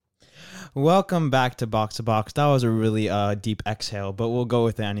Welcome back to Box to Box. That was a really deep exhale, but we'll go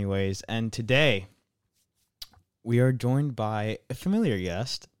with it anyways. And today, we are joined by a familiar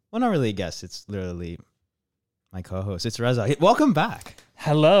guest. Well, not really a guest. It's literally my co-host. It's Reza. Welcome back.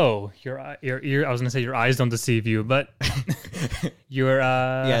 Hello. Your ear. I was gonna say your eyes don't deceive you, but your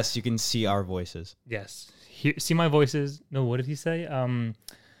Yes, you can see our voices. Yes. See my voices. No, what did he say?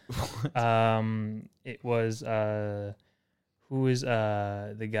 It was who is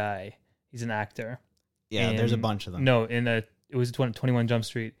the guy? He's an actor. Yeah, there's a bunch of them. No, it was 21 Jump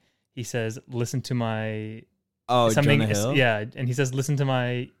Street. He says, "Listen to my something." Jonah Hill? Yeah, and he says, "Listen to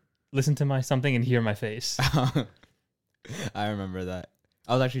my something and hear my face." I remember that.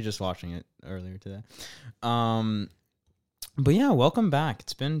 I was actually just watching it earlier today. But yeah, welcome back.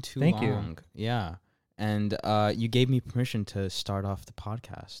 It's been too long. Thank you. Yeah. And you gave me permission to start off the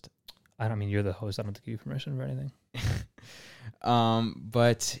podcast. I don't mean you're the host. I don't have to give you permission for anything.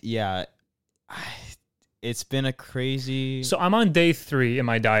 But yeah, it's been a crazy. So I'm on day 3 in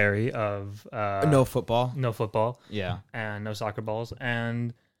my diary of no football, yeah, and no soccer balls,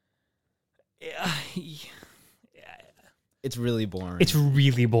 and it's really boring. It's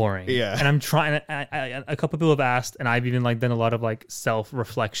really boring. Yeah, and I'm trying. A couple people have asked, and I've even done a lot of self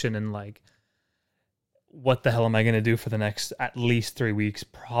reflection and what the hell am I going to do for the next at least 3 weeks,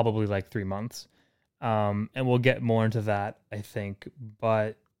 probably 3 months. And we'll get more into that, I think,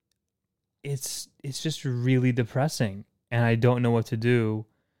 but it's just really depressing and I don't know what to do.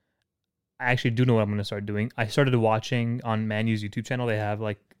 I actually do know what I'm going to start doing. I started watching on Man U's YouTube channel. They have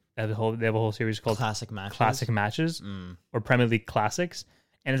they have a whole series called Classic Matches or Premier League Classics.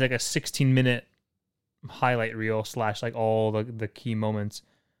 And it's a 16-minute highlight reel / all the key moments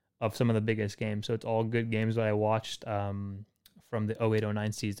of some of the biggest games. So it's all good games that I watched from the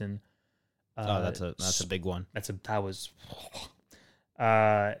 08-09 season. That's a big one. It was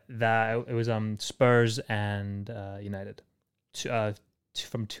Spurs and United from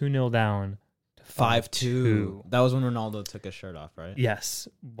 2-0 down to 5-2. That was when Ronaldo took his shirt off, right? Yes,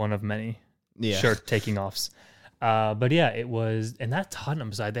 one of many shirt taking offs. But yeah, it was, and that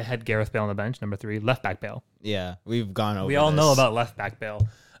Tottenham side, they had Gareth Bale on the bench, number 3, left back Bale. Yeah, we've gone over. We all know about left back Bale.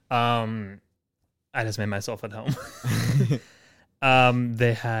 I just made myself at home.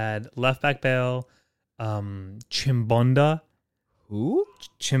 They had left back Bale, Chimbonda. Who?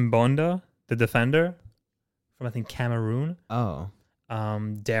 Chimbonda, the defender from I think Cameroon. Oh.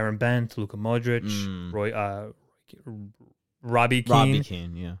 Darren Bent, Luka Modric, Robbie Keane. Robbie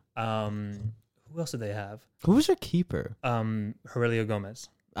Keane, yeah. Who else did they have? Who was their keeper? Aurelio Gomez.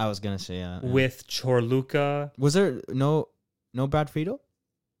 I was gonna say yeah. With Chorluka. Was there no Brad Friedel?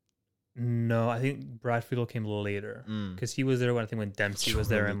 No, I think Brad Friedel came later because he was there when Dempsey was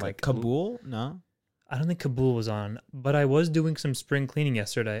there and Kabul. No, I don't think Kabul was on. But I was doing some spring cleaning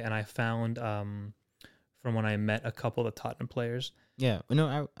yesterday, and I found from when I met a couple of the Tottenham players. Yeah,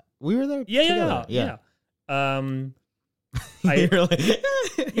 we were there. Yeah.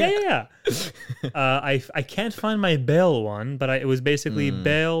 I can't find my Bale one, but it was basically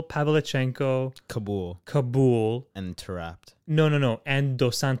Bale, Pavlyuchenko, Kabul, and Tarapt. No, and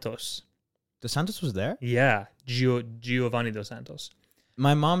Dos Santos. Dos Santos was there? Yeah, Giovanni Dos Santos.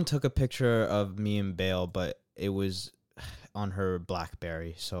 My mom took a picture of me and Bale, but it was on her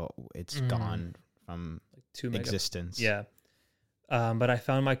BlackBerry, so it's gone from existence. Yeah, but I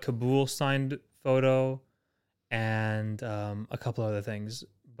found my Kabul signed photo and a couple other things.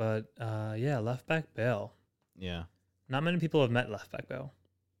 But left back Bale. Yeah, not many people have met left back Bale.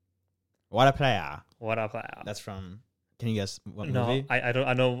 What a player! That's from. Can you guess what movie? I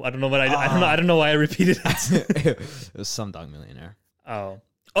don't know. I don't know why I repeated it. It was Slumdog Millionaire. Oh,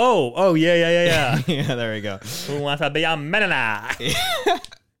 yeah. Yeah, there we go. Who wants to be a millionaire?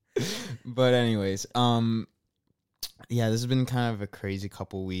 But anyways, yeah, this has been kind of a crazy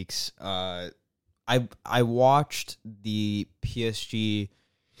couple weeks. I watched the PSG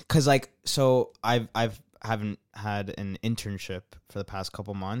because I haven't had an internship for the past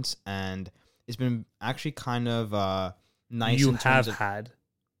couple months, and it's been actually kind of nice. You have had.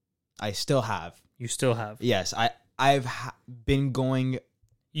 I still have. You still have. Yes, I've been going.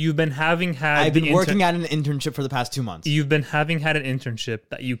 You've been having had. I've been working at an internship for the past 2 months. You've been having had an internship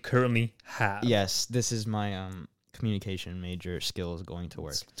that you currently have. Yes, this is my communication major skills going to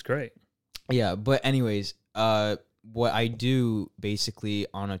work. It's great. Yeah, but anyways, what I do basically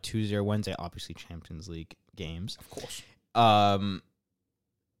on a Tuesday or Wednesday, obviously Champions League games. Of course.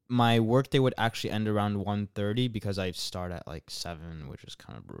 My workday would actually end around 1:30 because I start at 7, which is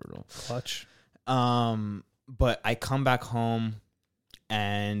kind of brutal. Clutch. But I come back home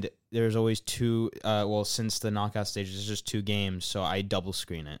and there's always two. Well, since the knockout stage, there's just 2 games, so I double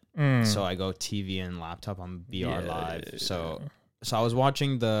screen it. So I go TV and laptop on BR Live. So I was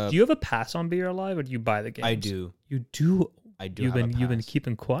watching the. Do you have a pass on BR Live, or do you buy the games? I do. You do. I do. You've have been a pass.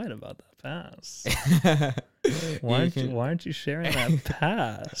 keeping quiet about that pass. Why aren't you sharing that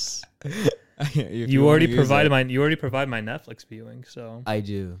pass? You already provided my Netflix viewing, so I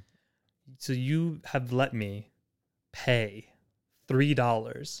do. So you have let me pay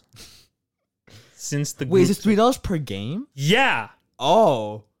 $3 since the Wait, is it $3 per game? Yeah.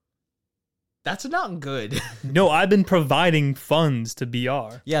 Oh, that's not good. No, I've been providing funds to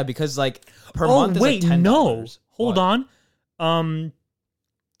BR. Yeah, because like per month is wait, like $10. no. Hold What? on.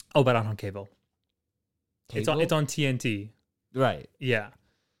 But I don't have cable. Cable? It's on TNT. Right. Yeah.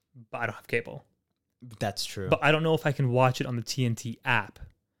 But I don't have cable. That's true. But I don't know if I can watch it on the TNT app.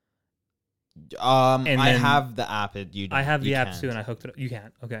 I then have the app. I have the app can't. too, and I hooked it up. You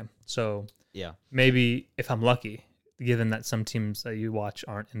can't. Okay. So Yeah. maybe if I'm lucky, given that some teams that you watch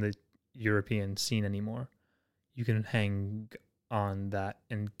aren't in the European scene anymore, you can hang on that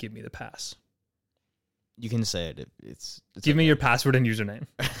and give me the pass. You can say it. It's Give me your password and username.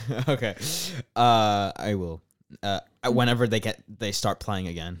 Okay. I will. Whenever they start playing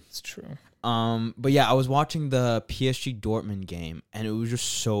again. It's true. But yeah, I was watching the PSG Dortmund game, and it was just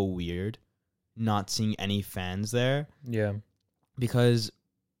so weird not seeing any fans there, Yeah. because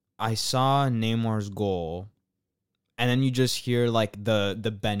I saw Neymar's goal, and then you just hear like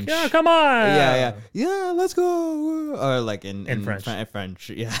the bench. Yeah, come on. Yeah, let's go. Or like in French. French,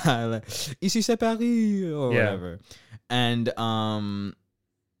 yeah, like, ici c'est Paris or Yeah. whatever, and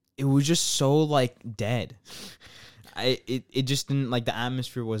it was just so like dead. It just didn't, like, the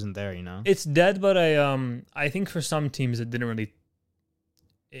atmosphere wasn't there, you know. It's dead, but I think for some teams it didn't really.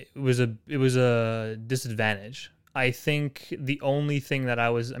 It was a disadvantage. I think the only thing that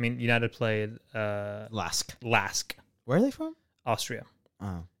United played Lask, Where are they from? Austria.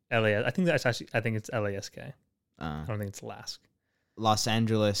 Oh, LAS. I think it's LASK. I don't think it's Lask. Los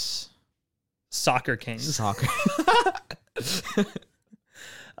Angeles Soccer Kings. Soccer.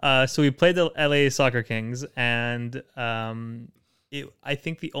 So we played the LA Soccer Kings, and I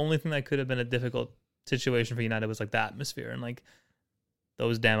think the only thing that could have been a difficult situation for United was like the atmosphere, and like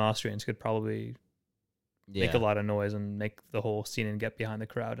those damn Austrians could probably make a lot of noise and make the whole scene and get behind the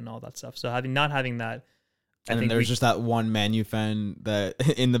crowd and all that stuff. So not having that, And then there's just that one Man U fan that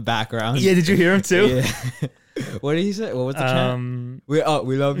in the background. Yeah, did you hear him too? Yeah. What did he say? What was the chant? We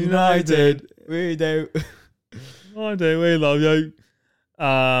love United. We do. One day we love you.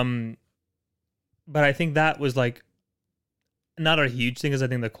 But I think that was like not a huge thing, because I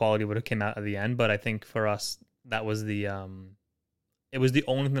think the quality would have came out at the end. But I think for us, that was it was the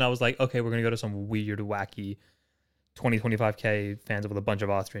only thing that I was like, okay, we're gonna go to some weird, wacky 25K fans with a bunch of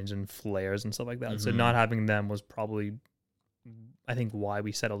Austrians and flares and stuff like that. So not having them was probably, I think, why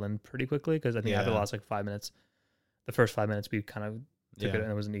we settled in pretty quickly, because I think after the last like 5 minutes, the first 5 minutes we kind of took it, and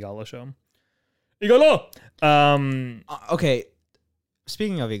it was an Igalo show. Igalo. Okay.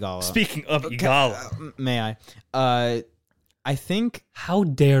 Speaking of Igalo. Igalo, May I? I think. how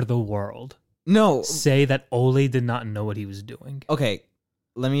dare the world say that Ole did not know what he was doing? Okay,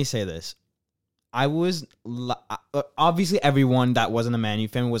 let me say this. I was obviously everyone that wasn't a Man U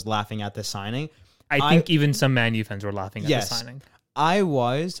fan was laughing at the signing. I think even some Man U fans were laughing at the signing. I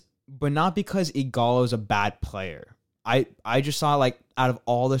was, but not because Igalo's a bad player. I just saw, like, out of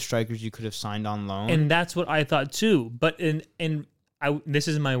all the strikers you could have signed on loan, And that's what I thought too. But this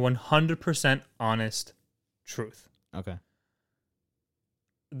is my 100% honest truth. okay,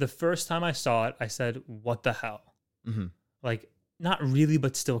 The first time I saw it, I said, "What the hell?" mm-hmm. Like, not really,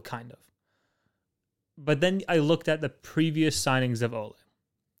 but still kind of. But then I looked at the previous signings of Ole.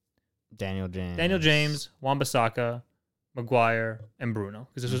 Daniel James, Wan-Bissaka, Maguire, and Bruno,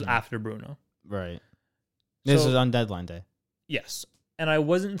 because this was after Bruno. right? This So- was on deadline day. Yes. And I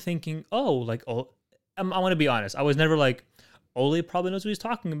wasn't thinking, I want to be honest. I was never like, Ole probably knows what he's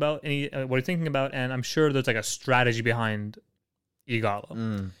talking about and what he's thinking about, and I'm sure there's like a strategy behind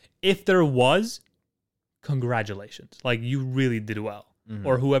Igalo. If there was, congratulations. Like, you really did well.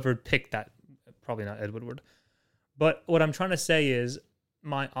 Or whoever picked that, probably not Ed Woodward. But what I'm trying to say is,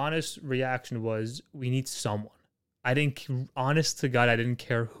 my honest reaction was, we need someone. Honest to God, I didn't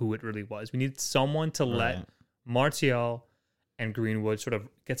care who it really was. We need someone to let Martial and Greenwood sort of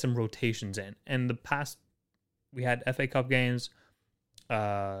get some rotations in. And the past, we had FA Cup games.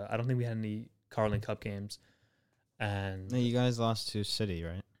 I don't think we had any Carling Cup games. And No, you guys lost to City,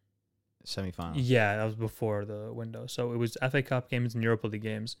 right? Semi-final. yeah, that was before the window. So it was FA Cup games and Europa League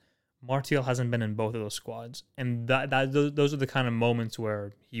games. Martial hasn't been in both of those squads, and those are the kind of moments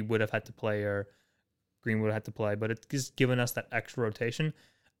where he would have had to play or Greenwood would have had to play. But it's just given us that extra rotation.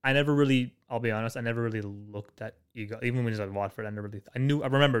 I'll be honest, I never really looked at Eagle, even when he was at Watford. I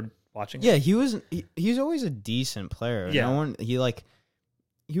remembered watching. Yeah, he was always a decent player. Yeah.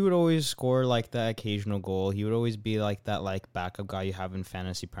 He would always score like that occasional goal. He would always be like that like backup guy you have in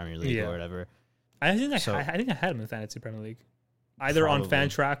fantasy Premier League or whatever. I think I had him in fantasy Premier League, either on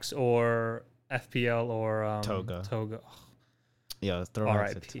Fantrax or FPL or Toga. Toga. Yeah, throw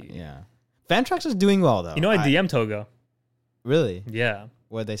R.I.P. Yeah, Fantrax is doing well though. You know, I DM Toga. Really? Yeah.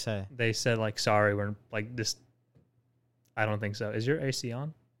 What'd they say? They said like, sorry, we're like this. I don't think so. Is your AC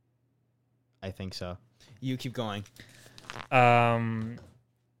on? I think so. You keep going. Good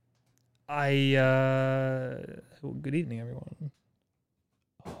evening, everyone.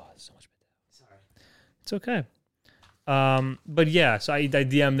 Oh, there's so much. Sorry. It's okay. But yeah, so I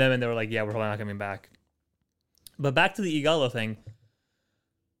DM'd them and they were like, yeah, we're probably not coming back. But back to the Igalo thing.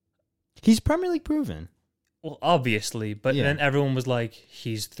 He's Premier League proven. Well, obviously, but then everyone was like,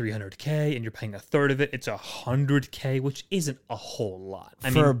 he's 300K and you're paying a third of it. It's 100K, which isn't a whole lot.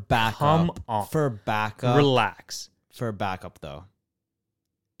 I mean, backup. come on. For backup. Relax. For backup, though.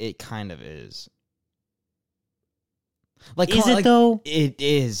 It kind of is. Like, is it though? It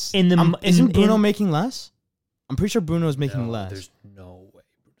is. Isn't Bruno making less? I'm pretty sure Bruno's making less. There's no way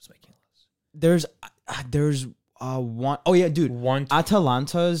Bruno's making less. There's one. Oh yeah, dude.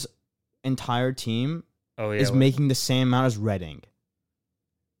 Atalanta's entire team is making the same amount as Reading.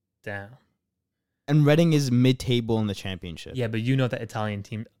 Damn. And Reading is mid-table in the championship. Yeah, but you know that Italian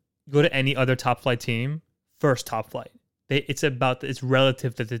team. Go to any other top flight team, first top flight. It's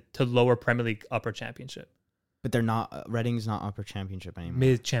relative to lower Premier League upper championship. But they're not. Reading's not upper championship anymore.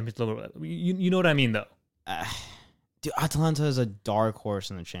 Mid championship, lower. You know what I mean though. Dude, Atalanta is a dark horse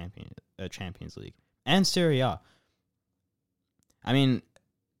in the Champions League and Serie A. I mean,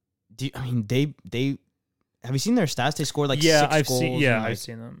 they have you seen their stats? They scored like 6 goals. I've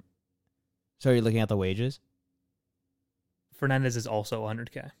seen them. So you're looking at the wages? Fernandez is also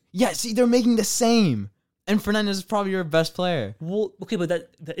 100K. Yeah, see, they're making the same. And Fernandez is probably your best player. Well, okay, but that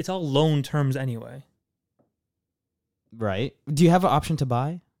it's all loan terms anyway. Right. Do you have an option to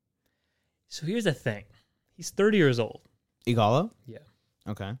buy? So here's the thing. He's 30 years old. Igalo? Yeah.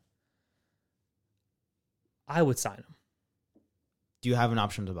 Okay. I would sign him. Do you have an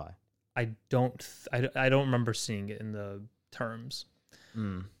option to buy? I don't remember seeing it in the terms.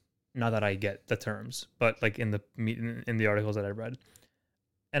 Not that I get the terms, but like in the articles that I read.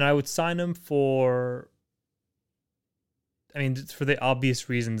 And I would sign him for the obvious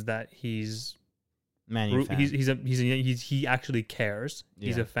reasons that he actually cares. Yeah.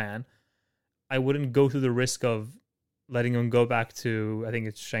 He's a fan. I wouldn't go through the risk of letting him go back to, I think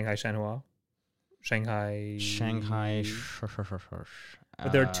it's Shanghai Shenhua. Shanghai.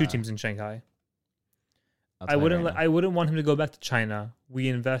 But there are 2 teams in Shanghai. I wouldn't want him to go back to China. We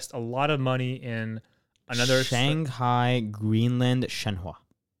invest a lot of money in another Shanghai, Greenland, Shenhua.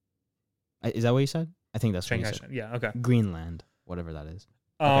 Is that what you said? I think that's Shanghai. what you said. Yeah, okay. Greenland, whatever that is.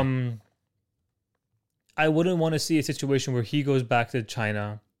 Okay. I wouldn't want to see a situation where he goes back to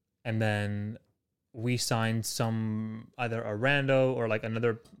China and then we sign some either a rando or like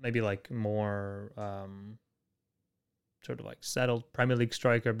another maybe like more sort of like settled Premier League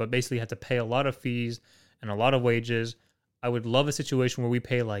striker, but basically had to pay a lot of fees and a lot of wages. I would love a situation where we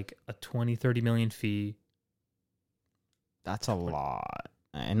pay like a 20-30 million fee. That's a lot.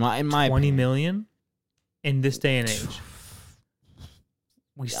 In my 20 opinion. million in this day and age.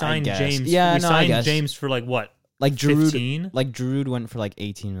 We signed James. Yeah, James for like what? Like Giroud, 15? like Giroud went for like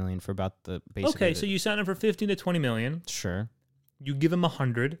 18 million for about the basic. Okay, so you sign him for 15 to 20 million. Sure. You give him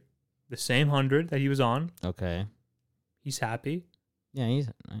 100, the same 100 that he was on. Okay. He's happy. Yeah,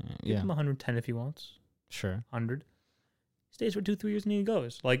 Give him 110 if he wants. Sure. 100. Stays for 2-3 years and he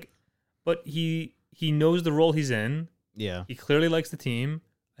goes. But he knows the role he's in. Yeah. He clearly likes the team.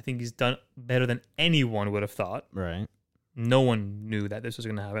 I think he's done better than anyone would have thought. Right. No one knew that this was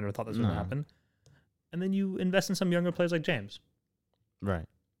going to happen or thought this was going to happen. And then you invest in some younger players like James. Right.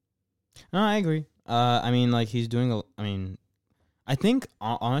 No, I agree. He's doing I think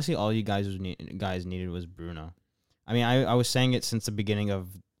honestly all you guys needed was Bruno. I was saying it since the beginning of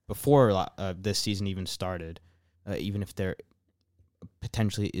before this season even started. Even if there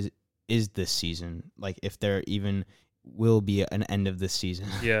potentially is this season, like if there even will be an end of this season.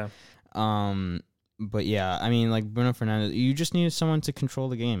 Yeah. But yeah, Bruno Fernandes, you just needed someone to control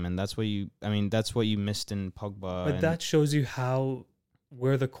the game, and that's what you missed in Pogba. But that shows you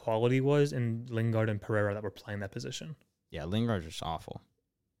where the quality was in Lingard and Pereira that were playing that position. Yeah, Lingard's just awful.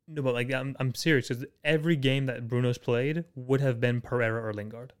 No, but like I'm serious because every game that Bruno's played would have been Pereira or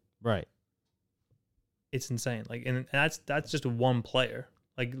Lingard. Right. It's insane. Like, and that's just one player.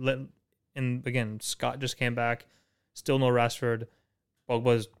 Like, and again, Scott just came back. Still no Rashford.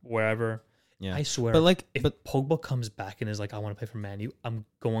 Pogba's wherever. Yeah. I swear. If Pogba comes back and is like, I want to play for Man U, I'm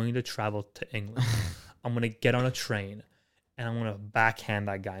going to travel to England. I'm going to get on a train and I'm going to backhand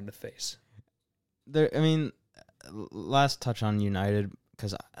that guy in the face. Last touch on United,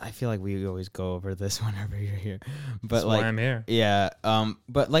 because I feel like we always go over this whenever you're here. But that's why I'm here. Yeah.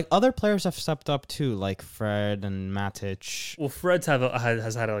 But like other players have stepped up too, like Fred and Matic. Well, Fred's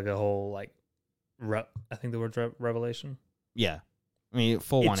has had like a whole like, I think the word revelation. Yeah. I mean,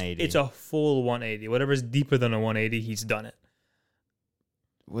 full 180. It's a full 180. Whatever's deeper than a 180, he's done it.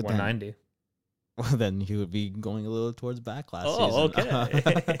 190. Well, then he would be going a little towards back last season. Oh,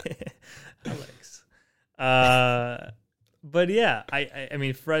 okay. Alex. But yeah, I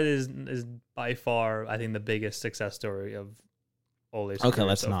mean, Fred is by far, I think, the biggest success story of Ole's Okay,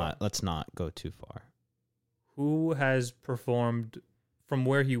 career let's not go too far. Who has performed from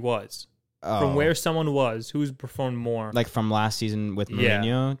where he was? From where someone was, who's performed more? Like from last season with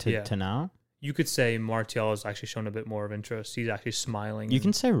Mourinho to now? You could say Martial has actually shown a bit more of interest. He's actually smiling. You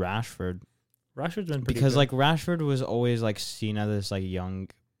can say Rashford. Rashford's been pretty because good. like Rashford was always like seen as this like young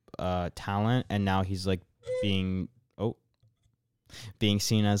talent, and now he's like being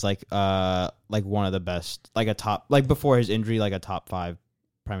seen as like one of the best, like a top, like before his injury, like a top 5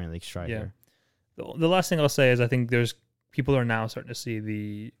 Premier League striker. Yeah. The last thing I'll say is I think there's people are now starting to see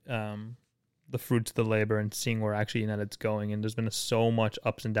the fruits of the labor and seeing where actually United's going. And there's been so much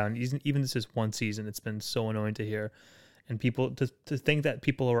ups and downs. Even this is one season, it's been so annoying to hear. And people to think that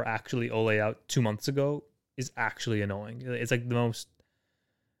people were actually Ole out 2 months ago is actually annoying. It's like the most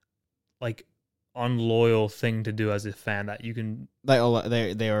like unloyal thing to do as a fan that you can like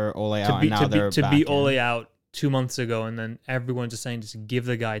they are Ole out and now they're to back be in. Ole out 2 months ago, and then everyone's just saying just give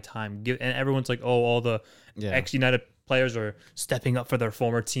the guy time. And everyone's like, oh, all the ex-United players are stepping up for their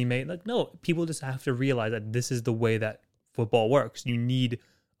former teammate. Like, no, people just have to realize that this is the way that football works. You need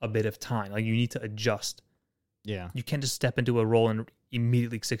a bit of time. Like, you need to adjust. Yeah. You can't just step into a role and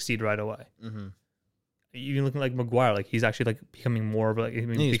immediately succeed right away. Mm-hmm. You're looking like Maguire. Like, he's actually like becoming more of like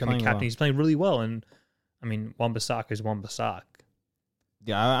becoming captain. Well. He's playing really well. And I mean, Wan-Bissaka is Wan-Bissaka.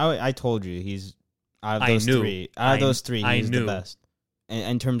 Yeah, I told you he's out of those three. Out of those three, he's the best.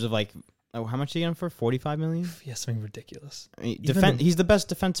 In terms of like, how much did he get him for? 45 million? Yeah, something ridiculous. I mean, he's the best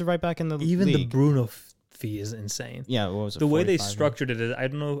defensive right back in the league. Even the Bruno fee is insane. Yeah, what was it? The way they structured it is, I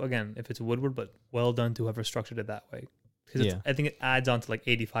don't know, again, if it's Woodward, but well done to whoever structured it that way. Because I think it adds on to like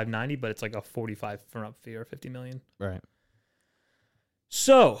 85, 90, but it's like a 45 for up fee or 50 million. Right.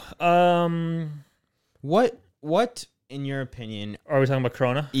 So, what in your opinion? Are we talking about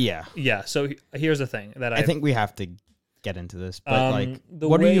Corona? Yeah. Yeah. So here's the thing that I think we have to get into this, but like,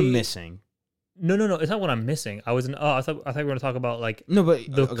 what are you missing? No. It's not what I'm missing. I thought we were going to talk about like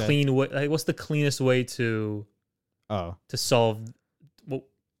the clean way. Like, what's the cleanest way to solve? Well,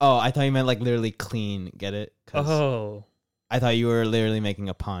 I thought you meant like literally clean. Get it? I thought you were literally making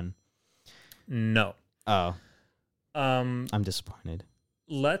a pun. No. Oh. I'm disappointed.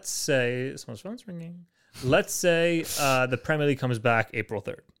 Let's say someone's phone's ringing. Let's say the Premier League comes back April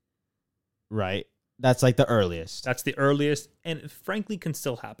 3rd. Right. That's like the earliest. That's the earliest, and frankly, can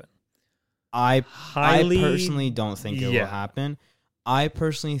still happen. I personally don't think it will happen. I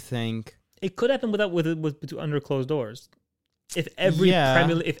personally think it could happen with under closed doors. If every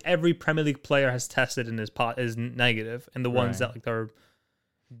Premier League player has tested and is negative, and the ones that like are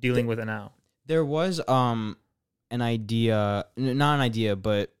dealing with it now, there was not an idea,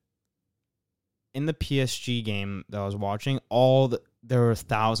 but in the PSG game that I was watching, there were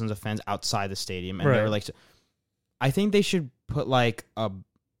thousands of fans outside the stadium, and they were like, I think they should put like a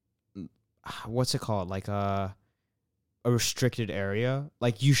what's it called, like a restricted area.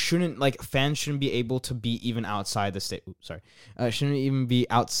 Like you shouldn't, like fans shouldn't be able to be even outside the shouldn't even be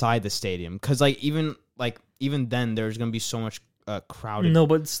outside the stadium, because like even then there's gonna be so much crowded. No,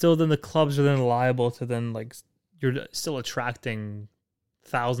 but still, then the clubs are then liable to then like you're still attracting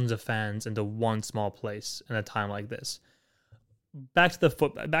thousands of fans into one small place in a time like this. Back to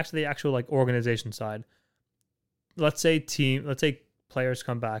the actual like organization side. Let's say players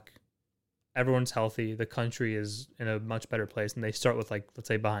come back, everyone's healthy, the country is in a much better place, and they start with like, let's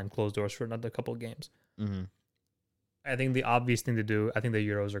say, behind closed doors for another couple of games. Mm-hmm. I think the obvious thing to do, I think the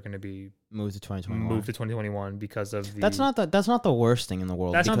Euros are going to be moved to 2021 because of the. That's not the worst thing in the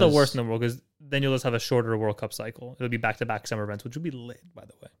world. That's not the worst in the world, because then you'll just have a shorter World Cup cycle. It'll be back-to-back summer events, which would be lit, by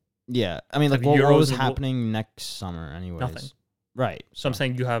the way. Yeah, I mean, like what was happening next summer, anyways? Nothing. Right. So I'm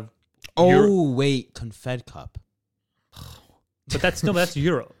saying you have. Wait, Confed Cup. But that's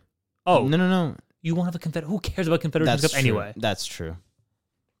Euro. Oh No. You won't have a Confederation. Who cares about Confederations Cup anyway? That's true.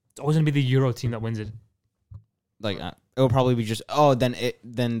 It's always gonna be the Euro team that wins it. Like it will probably be just. Oh, then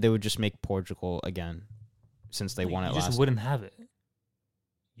they would just make Portugal again, since they won it You last. just wouldn't have it.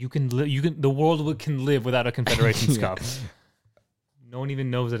 You can live. The world can live without a Confederations Cup. No one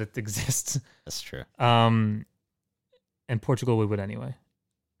even knows that it exists. That's true. And Portugal would win anyway.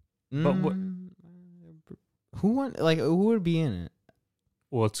 But who won? Like, who would be in it?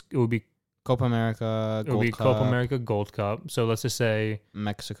 Well, it would be Copa America, It would be Copa America, Gold Cup. So let's just say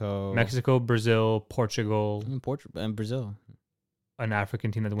Mexico, Brazil, Portugal, Portugal, and Brazil, an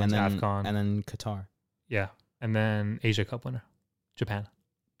African team that wins AFCON, and then Qatar. Yeah, and then Asia Cup winner, Japan.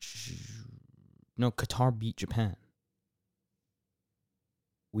 No, Qatar beat Japan.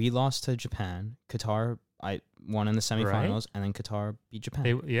 We lost to Japan. Qatar, I won in the semifinals, and then Qatar beat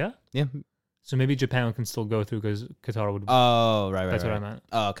Japan. Yeah. So maybe Japan can still go through because Qatar would. Oh, right. That's what I meant.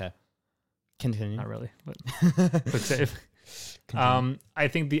 Oh, okay. Continue. Not really, but quick save. I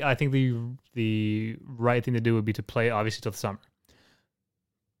think the right thing to do would be to play obviously till the summer,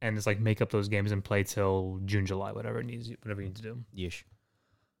 and just like make up those games and play till June, July, whatever you need to do. Yeesh.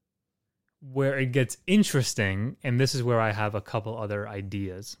 Where it gets interesting, and this is where I have a couple other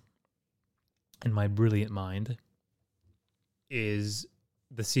ideas in my brilliant mind, is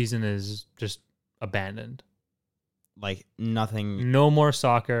the season is just abandoned. Like nothing. No more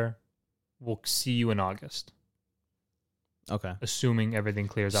soccer. We'll see you in August. Okay. Assuming everything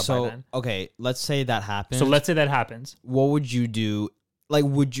clears up by then. Okay, let's say that happens. So let's say that happens. What would you do? Like,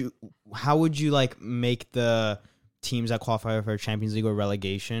 how would you like make the teams that qualify for Champions League or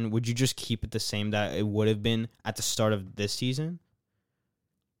relegation? Would you just keep it the same that it would have been at the start of this season?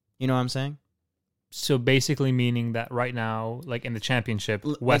 You know what I'm saying? So basically meaning that right now, like in the championship,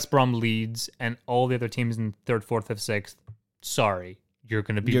 West Brom leads and all the other teams in 3rd, 4th, 5th, 6th, sorry, you're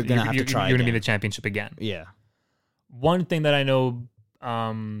going to be... You're going to be in the championship again. Yeah. One thing that I know,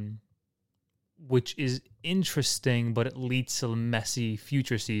 which is interesting, but it leads to messy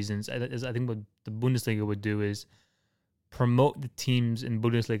future seasons, is I think what the Bundesliga would do is promote the teams in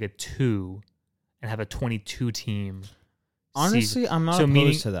Bundesliga 2 and have a 22-team Honestly, season. I'm not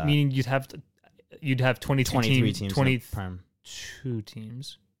opposed to that. Meaning you'd have 23 teams 22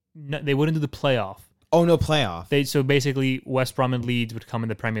 teams. No, they wouldn't do the playoff. Oh, no playoff. So basically, West Brom and Leeds would come in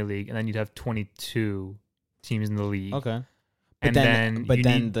the Premier League, and then you'd have 22 teams in the league. Okay. But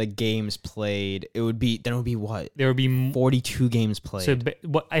then the games played, it would be what? There would be 42 games played. So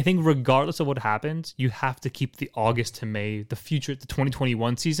what I think, regardless of what happens, you have to keep the August to May. The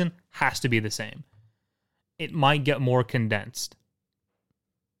 2021 season has to be the same. It might get more condensed.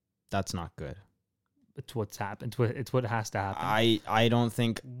 That's not good. It's what's happened. It's what has to happen. I don't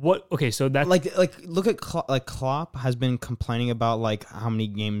think what. Okay, so that like look at Klopp has been complaining about like how many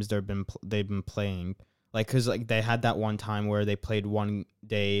games they've been playing. Like, because like they had that one time where they played one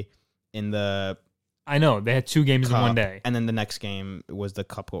day in the... I know. They had 2 games Cup, in one day. And then the next game was the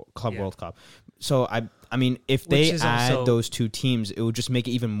Club World Cup. So, I mean, if they add those 2 teams, it would just make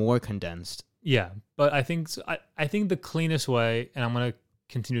it even more condensed. Yeah, but I think I think the cleanest way, and I'm going to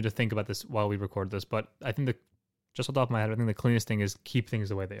continue to think about this while we record this, but I think just off the top of my head, I think the cleanest thing is keep things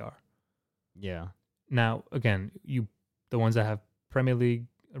the way they are. Yeah. Now, again, the ones that have Premier League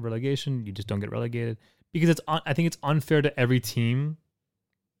relegation, you just don't get relegated. Because I think it's unfair to every team,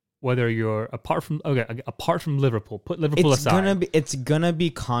 whether you're apart from Liverpool, put Liverpool aside. It's gonna be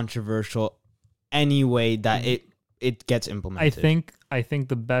controversial anyway that it gets implemented. I think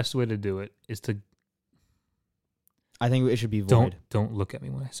the best way to do it is to. I think it should be void. Don't look at me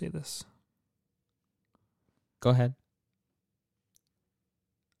when I say this. Go ahead.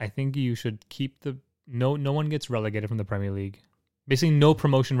 I think you should keep no one gets relegated from the Premier League. Basically, no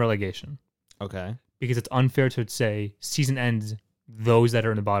promotion relegation. Okay. Because it's unfair to say season ends, those that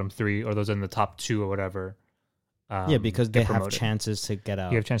are in the bottom 3 or those in the top 2 or whatever. Because they have chances to get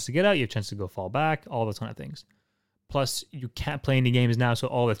out. You have a chance to get out. You have a chance to go fall back. All those kind of things. Plus, you can't play any games now, so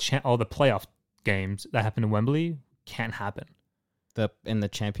all the playoff games that happen in Wembley can't happen. In the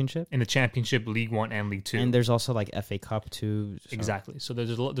championship? In the championship, League 1 and League 2. And there's also like FA Cup too. So. Exactly. So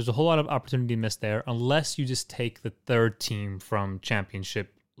there's a whole lot of opportunity missed there, unless you just take the 3rd team from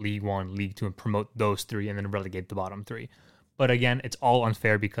championship, League 1, League 2, and promote those 3 and then relegate the bottom 3. But again, it's all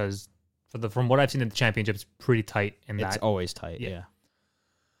unfair because from what I've seen in the championship, it's pretty tight. It's always tight, yeah.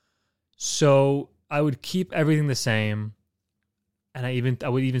 So I would keep everything the same. And I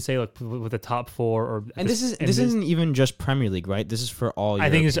would even say like with the top four or And this isn't even just Premier League, right? This is for all. I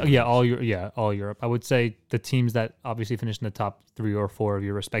think it's European all Europe. I would say the teams that obviously finish in the top 3 or 4 of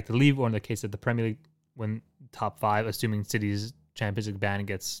your respective league, or in the case of the Premier League, when top 5, assuming City's Champions League ban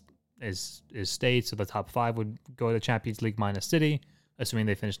is stayed, so the top 5 would go to the Champions League minus City, assuming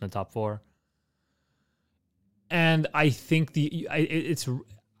they finish in the top 4. And I think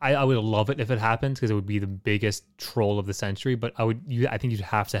I would love it if it happens because it would be the biggest troll of the century. But I think you'd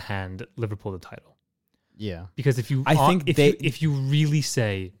have to hand Liverpool the title. Yeah, Because if you really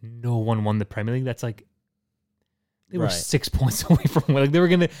say no one won the Premier League, that's like they were 6 points away from winning. They were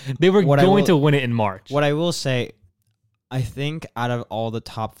going to win it in March. What I will say, I think out of all the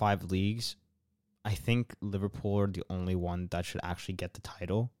top 5 leagues, I think Liverpool are the only one that should actually get the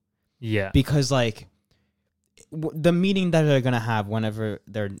title. Yeah, because like the meeting that they're gonna have whenever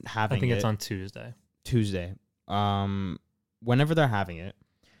they're having, I think it's it, on Tuesday. Whenever they're having it,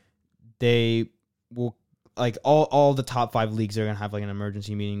 they will like all the top 5 leagues are gonna have like an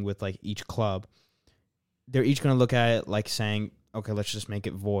emergency meeting with like each club. They're each gonna look at it like saying, okay, let's just make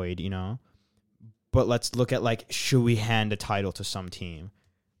it void, you know. But let's look at like, should we hand a title to some team?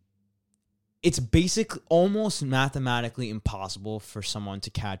 It's almost mathematically impossible for someone to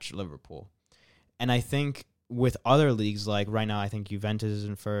catch Liverpool. And I think with other leagues, like right now, I think Juventus is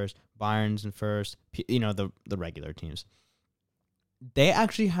in first, Bayern's in first, you know, the regular teams. They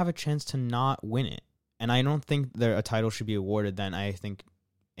actually have a chance to not win it. And I don't think a title should be awarded then. I think,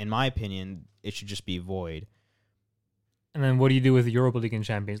 in my opinion, it should just be void. And then what do you do with the Europa League and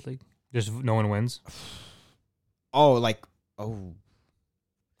Champions League? Just no one wins? I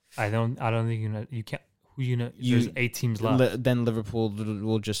don't think you can't. There's 8 teams left. Then Liverpool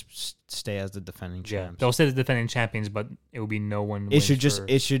will just stay as the defending champs. Yeah, they'll stay the defending champions, but it will be no one. It should just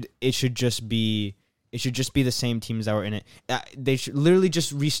be the same teams that were in it. They should literally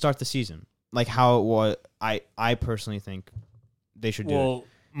just restart the season, like how it was. I personally think they should do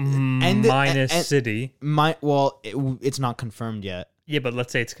it. City. It's not confirmed yet. Yeah, but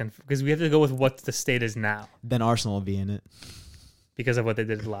let's say it's confirmed because we have to go with what the state is now. Then Arsenal will be in it because of what they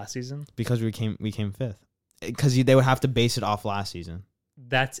did last season. Because we came 5th. Because they would have to base it off last season.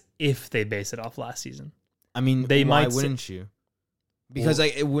 That's if they base it off last season. I mean, why wouldn't you? Because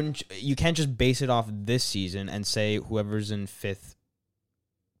it wouldn't. You can't just base it off this season and say whoever's in 5th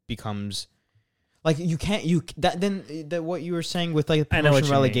becomes. Like you can't what you were saying with like promotion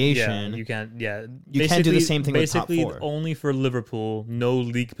relegation. Yeah, you can't. Yeah, you can't do the same thing with top 4. Basically, only for Liverpool, no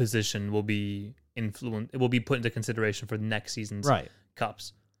league position will be influenced. It will be put into consideration for next season's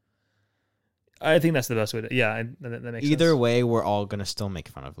cups. I think that's the best way to. Yeah, that makes sense. Either way, we're all gonna still make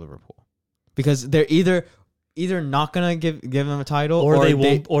fun of Liverpool because they're either not gonna give them a title,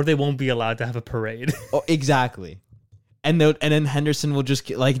 or they won't be allowed to have a parade. Oh, exactly. And then Henderson will just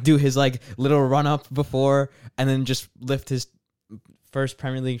like do his like little run up before, and then just lift his first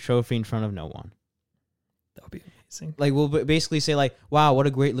Premier League trophy in front of no one. That would be amazing. Like we'll basically say like, "Wow, what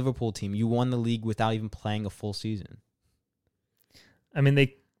a great Liverpool team! You won the league without even playing a full season." I mean,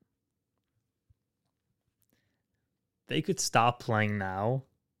 they could stop playing now,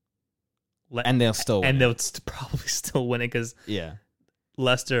 and they'll still win. And they'll probably still win it because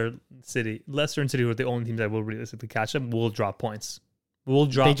Leicester and City were the only teams that will realistically catch them. Will drop points. We'll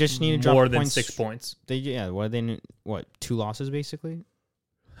drop. They just need to drop more than 6 points. What 2 losses basically?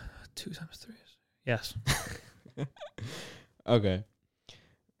 2 times 3. Yes. Okay.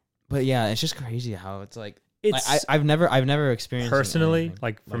 But yeah, it's just crazy how it's like. I've never experienced personally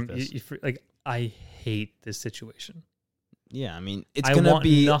I hate this situation. Yeah, I mean, I want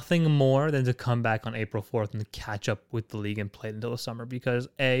nothing more than to come back on April 4th and catch up with the league and play it until the summer because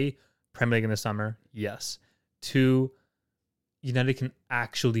A, Premier League in the summer, yes. 2, United can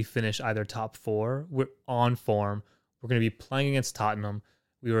actually finish either top 4. We're on form. We're going to be playing against Tottenham.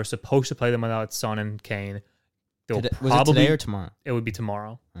 We were supposed to play them without Son and Kane. Was it today or tomorrow? It would be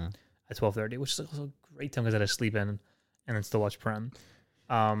tomorrow at 12:30, which is also a great time because I had to sleep in and then still watch Prem.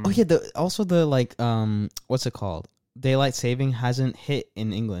 What's it called? Daylight saving hasn't hit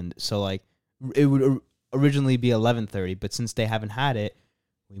in England, so like it would originally be 11:30, but since they haven't had it,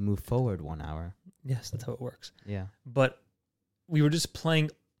 we move forward 1 hour. Yes, that's how it works. Yeah, but we were just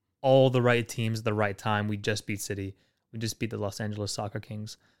playing all the right teams at the right time. We just beat City. We just beat the Los Angeles Soccer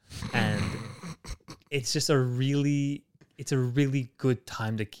Kings, and it's just a really good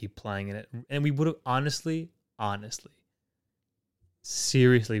time to keep playing in it. And we would have honestly,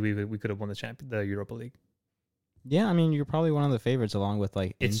 seriously, we could have won the Europa League. Yeah, I mean, you're probably one of the favorites along with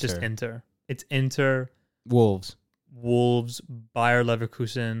like It's just Inter. It's Inter. Wolves, Bayer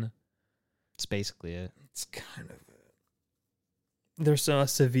Leverkusen. It's basically it. It's kind of it. There's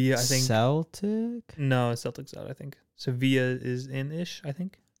Sevilla, I think. Celtic? No, Celtic's out, I think. Sevilla is in-ish, I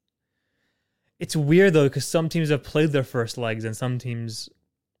think. It's weird, though, because some teams have played their first legs and some teams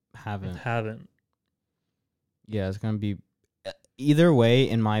haven't. Yeah, it's gonna be either way.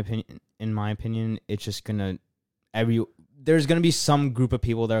 In my opinion, it's just gonna there's gonna be some group of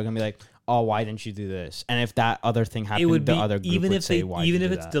people that are gonna be like, oh, why didn't you do this? And if that other thing happened, It would the be, other group even would if say, they, why? even did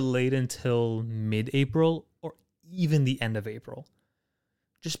if you it's do that? delayed until mid-April or even the end of April,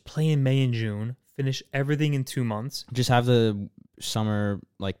 just play in May and June. Finish everything in 2 months. Just have the summer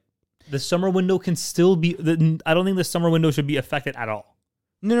The summer window can still be. I don't think the summer window should be affected at all.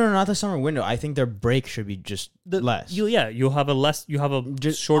 No, not the summer window. I think their break should be just less. You'll have a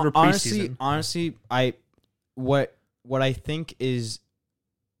Just shorter preseason. Honestly, what I think is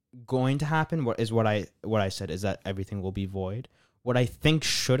going to happen, what I said is that everything will be void. What I think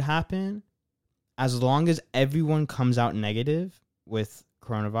should happen, as long as everyone comes out negative with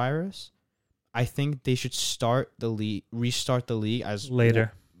coronavirus, I think they should restart the league as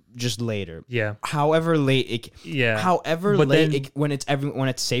Later. Just later. Yeah. However late when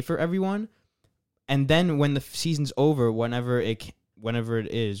it's safe for everyone, and then when the season's over, whenever it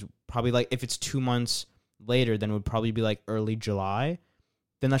is, probably like if it's 2 months later, then it would probably be like early July.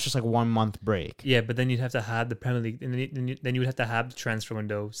 Then that's just like 1 month break. Yeah, but then you'd have to have the Premier League, and then you would have to have the transfer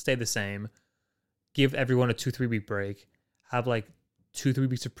window stay the same. Give everyone a 2-3 week break. Have like 2-3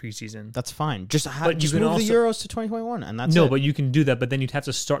 weeks of preseason. That's fine. Just move the Euros to 2021, and that's no. it. But you can do that. But then you'd have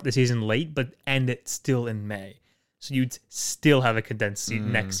to start the season late, but end it still in May. So you'd still have a condensed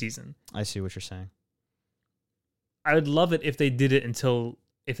next season. I see what you're saying. I would love it if they did it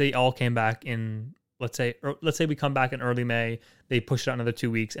if they all came back in. Let's say we come back in early May. They push it out another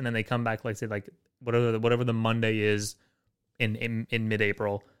 2 weeks, and then they come back like whatever the Monday is in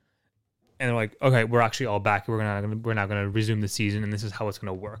mid-April. And they're like, okay, we're actually all back. We're now gonna resume the season, and this is how it's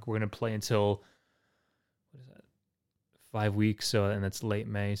gonna work. We're gonna play until 5 weeks. So and it's late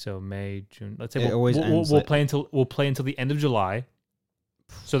May. So May, June. Let's say we'll play until the end of July.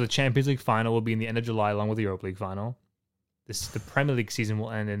 So the Champions League final will be in the end of July, along with the Europa League final. The Premier League season will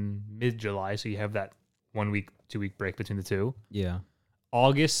end in mid-July, so you have that 1 week, 2 week break between the two. Yeah.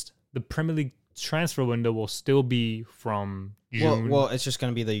 August, the Premier League transfer window will still be from June. Well, it's just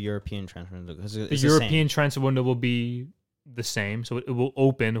going to be the European transfer window. The European transfer window will be the same, so it will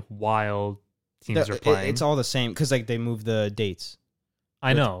open while teams are playing. It's all the same because they move the dates.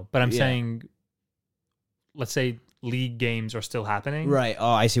 I know, but I'm saying, let's say league games are still happening. Right.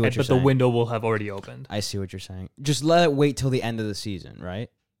 Oh, I see what you're saying. But the window will have already opened. I see what you're saying. Just let it wait till the end of the season, right?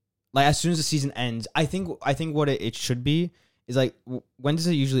 Like as soon as the season ends, I think what it should be is like, when does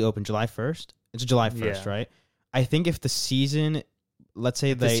it usually open? July 1st? It's July 1st, right? I think if the season, let's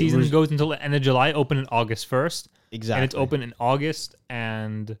say the season goes until the end of July, open in August 1st. Exactly. And it's open in August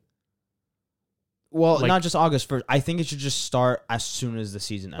and... Well, not just August 1st. I think it should just start as soon as the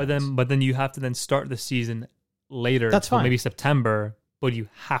season ends. But then you have to then start the season later. That's fine. Maybe September, but you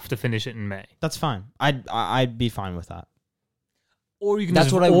have to finish it in May. That's fine. I'd be fine with that. Or you can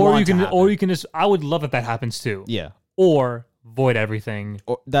That's what I want to happen. Or you can just... I would love if that happens too. Yeah. Or void everything.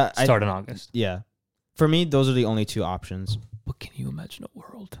 Or start in August. Yeah. For me, those are the only two options. But can you imagine a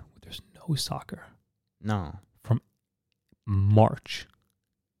world where there's no soccer? No. From March.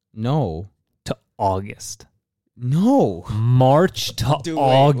 No. To August. No. March to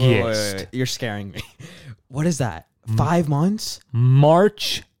August. Wait. You're scaring me. What is that? 5 months?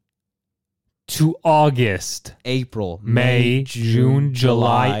 March to August. April, May, June,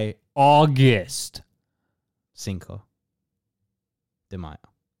 July, August. Cinco de Mayo.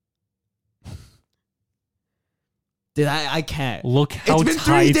 Dude, I can't. Look how it's been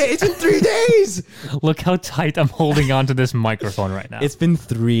tight. 3 days. It's been 3 days. Look how tight I'm holding onto this microphone right now. It's been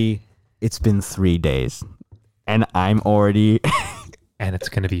 3 days. And I'm already... And it's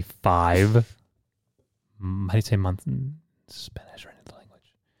going to be 5. How do you say month in Spanish right into the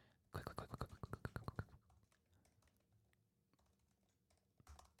language? Quick.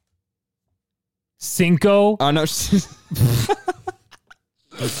 Cinco. Oh, no.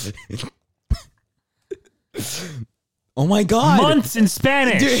 Oh, my God. Months in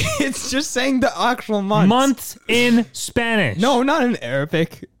Spanish. Dude, it's just saying the actual months. Months in Spanish. No, not in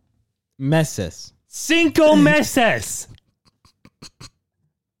Arabic. Meses. Cinco meses.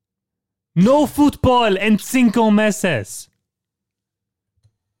 No football en 5 meses.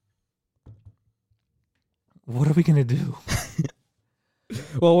 What are we gonna do?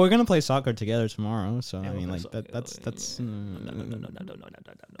 Well, we're gonna play soccer together tomorrow, so I mean, like that's. No.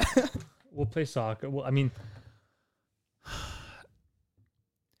 We'll play soccer. Well, I mean,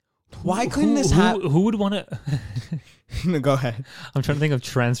 Why couldn't this happen? Who would want to? No, go ahead. I'm trying to think of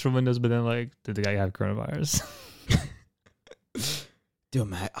transfer windows, but then like, did the guy have coronavirus? Dude,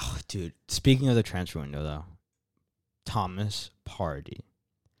 man. Oh, dude. Speaking of the transfer window, though, Thomas Partey.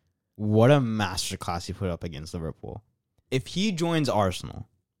 What a masterclass he put up against Liverpool. If he joins Arsenal,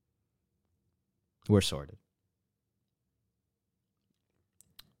 we're sorted.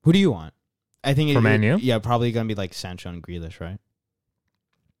 Who do you want? I think For Man U? Yeah, probably gonna be like Sancho and Grealish, right?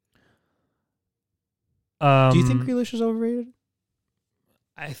 Do you think Grealish is overrated?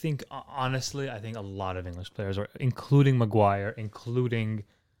 I think honestly, I think a lot of English players are, including Maguire, including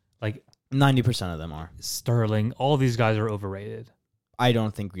like 90% of them are. Sterling. All these guys are overrated. I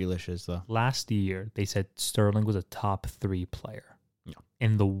don't think Grealish is though. Last year, they said Sterling was a top 3 player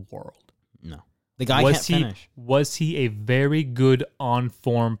in the world. No, the guy can't finish. Was he a very good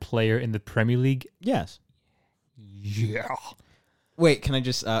on-form player in the Premier League? Yes. Yeah. Wait, can I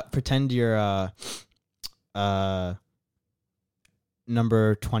just pretend you're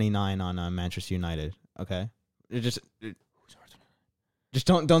number 29 on Manchester United? Okay, just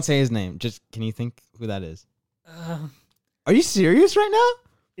don't say his name. Just can you think who that is? Are you serious right now?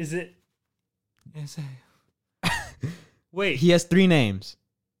 Is it? Wait. He has 3 names.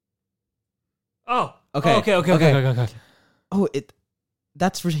 Oh. Okay. Okay. Oh,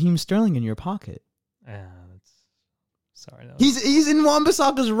 that's Raheem Sterling in your pocket. Yeah. Sorry. No. He's in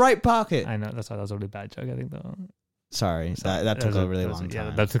Wan-Bissaka's right pocket. I know. That's why that was a really bad joke. I think though. Sorry, that took a really long time. Yeah,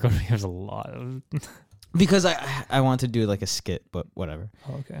 that took a lot. Because I want to do like a skit, but whatever.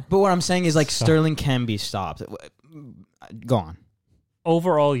 Oh, okay. But what I'm saying is like Sterling can be stopped. Go on.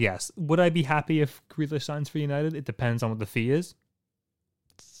 Overall, yes. Would I be happy if Grealish signs for United? It depends on what the fee is.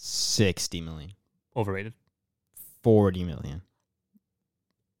 60 million. Overrated. 40 million.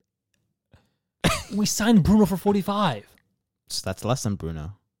 We signed Bruno for 45. So that's less than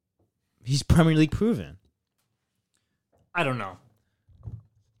Bruno. He's Premier League proven. I don't know.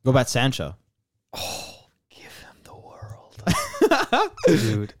 Go about Sancho. Oh, give him the world.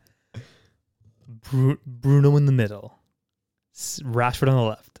 Dude. Bruno in the middle. Rashford on the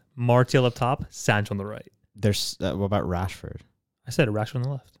left. Martial up top. Sancho on the right. There's what about Rashford? I said Rashford on the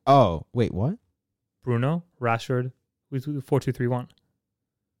left. Oh, wait, what? Bruno, Rashford. We do 4-2-3-1.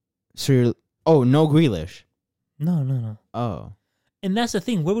 So you're... Oh, no Grealish. No. Oh. And that's the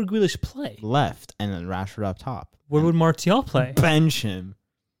thing. Where would Grealish play? Left, and then Rashford up top. Where would Martial play? Bench him.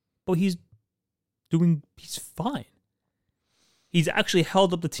 But he's fine. He's actually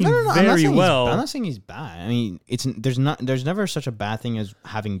held up the team No, very well. I'm not saying he's bad. I mean, there's never such a bad thing as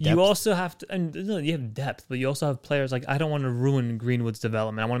having depth. You also have to, and you have depth, but you also have players like, I don't want to ruin Greenwood's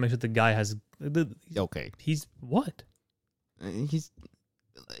development. I want to make sure the guy has. Okay. He's what?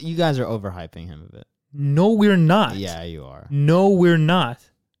 You guys are overhyping him a bit. No, we're not. Yeah, you are. No, we're not.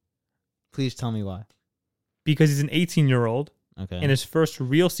 Please tell me why. Because he's an 18-year-old. Okay. In his first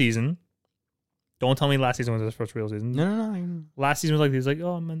real season. Don't tell me last season was his first real season. No. Last season was like, he's like,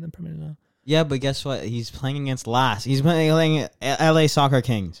 oh, I'm in the Premier League now. Yeah, but guess what? He's playing against last. He's playing LA Soccer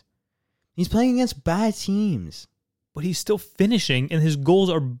Kings. He's playing against bad teams. But he's still finishing, and his goals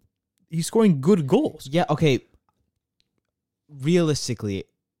are... He's scoring good goals. Yeah, okay. Realistically...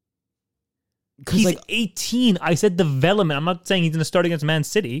 He's like 18. I said development. I'm not saying he's going to start against Man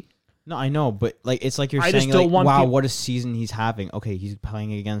City. No, I know, but like it's like you're I saying, just don't like, want wow, people- what a season he's having. Okay, he's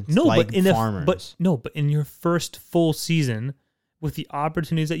playing against farmers. But in your first full season, with the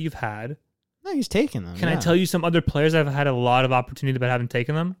opportunities that you've had, no, he's taking them. Can I tell you some other players that have had a lot of opportunity but haven't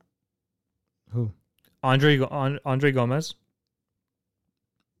taken them? Who? Andre Gomez,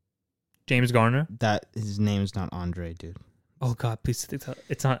 James Garner. That his name's not Andre, dude. Oh God, please!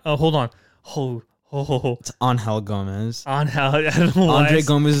 It's not. Oh, hold on. It's Angel Gomez. I don't know why. Andre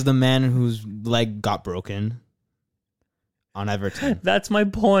Gomez is the man whose leg got broken on Everton. That's my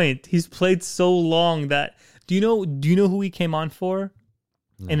point. He's played so long that. Do you know who he came on for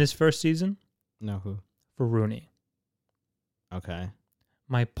in his first season? No, who? For Rooney. Okay.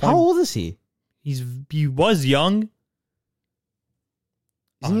 My point. How old is he? He was young.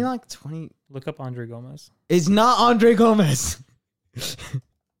 Isn't he like 20? Look up Andre Gomez. It's not Andre Gomez.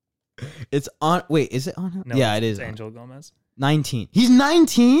 It's on. Wait, is it on? No, yeah, it is. It's Angel Gomez. 19. He's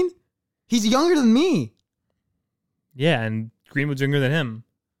 19. He's younger than me. Yeah, and Greenwood's younger than him,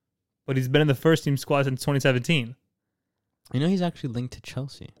 but he's been in the first team squad since 2017. I know he's actually linked to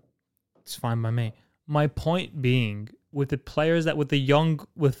Chelsea. It's fine by me. My point being, with the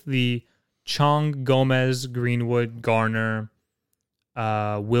Chong, Gomez, Greenwood, Garner,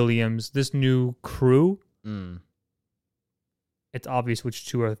 Williams, this new crew. It's obvious which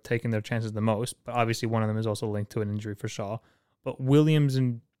two are taking their chances the most, but obviously one of them is also linked to an injury for Shaw. But Williams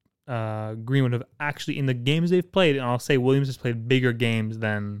and Greenwood have actually, in the games they've played, and I'll say Williams has played bigger games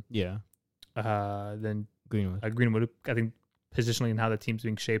than Greenwood. Greenwood. I think positionally and how the team's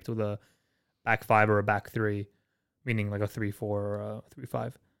being shaped with a back five or a back three, meaning like a 3-4 or a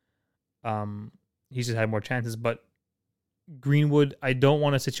 3-5. He's just had more chances, but Greenwood, I don't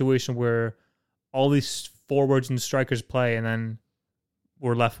want a situation where all these forwards and strikers play and then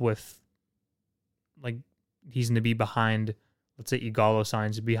we're left with, like, he's going to be behind, let's say Ighalo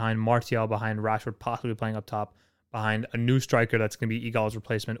signs, behind Martial, behind Rashford possibly playing up top, behind a new striker that's going to be Ighalo's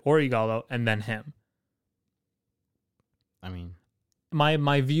replacement or Ighalo, and then him. I mean,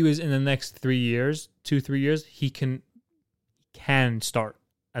 my view is in the next 3 years, 2-3 years, he can start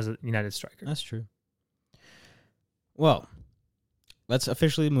as a United striker. that's true. Well, let's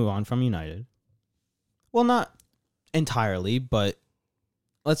officially move on from United. Well, not entirely, but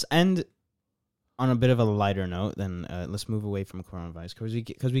let's end on a bit of a lighter note. Then let's move away from coronavirus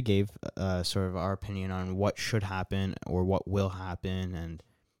because we gave sort of our opinion on what should happen or what will happen and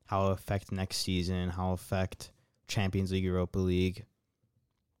how it'll affect next season, how it'll affect Champions League, Europa League.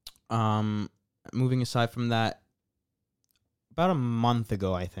 Moving aside from that, about a month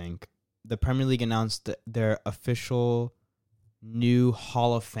ago, I think, the Premier League announced their official new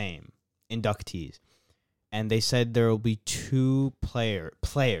Hall of Fame inductees. And they said there will be 2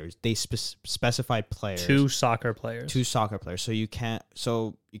 players. They specified players. 2 soccer players. 2 soccer players. So you can't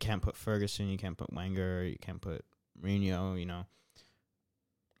put Ferguson, you can't put Wenger, you can't put Mourinho, you know.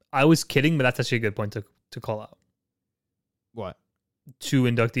 I was kidding, but that's actually a good point to call out. What? 2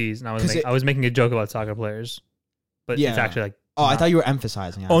 inductees, and I was making a joke about soccer players, but Yeah. it's actually like. Oh, I thought you were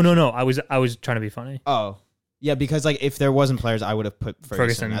emphasizing. Oh no, I was trying to be funny. Oh, yeah, because like if there wasn't players, I would have put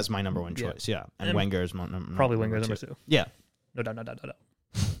Ferguson as my number 1 yeah. choice. Yeah, and Wenger is probably Wenger number 2. Yeah, no doubt.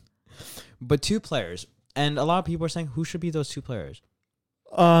 But 2 players, and a lot of people are saying who should be those 2 players.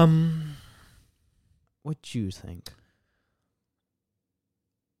 What do you think?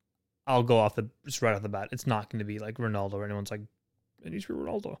 I'll go just right off the bat. It's not going to be like Ronaldo or anyone's like, it needs to be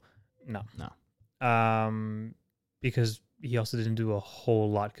Ronaldo. No. Because he also didn't do a whole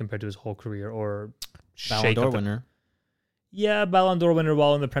lot compared to his whole career or Ballon d'Or winner. Yeah, Ballon d'Or winner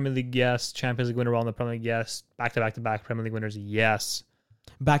while in the Premier League, yes. Champions League winner while in the Premier League, yes. Back-to-back Premier League winners, yes.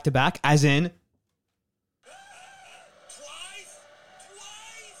 Back-to-back, as in?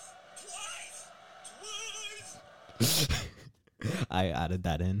 Twice. I added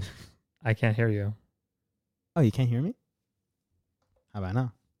that in. I can't hear you. Oh, you can't hear me? How about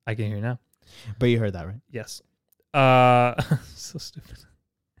now? I can hear you now. But you heard that, right? Yes. So stupid.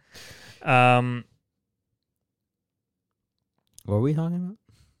 What were we talking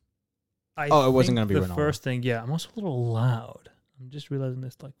about? It wasn't going to be the Ronaldo. First thing, yeah. I'm also a little loud. I'm just realizing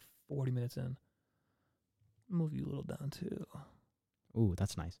this like 40 minutes in. Move you a little down too. Ooh,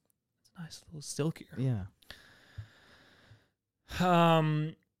 that's nice. It's nice, a little silkier. Yeah.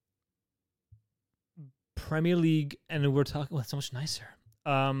 Premier League, and we're talking. Well, it's so much nicer.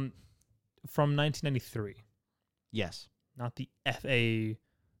 From 1993. Yes. Not the FA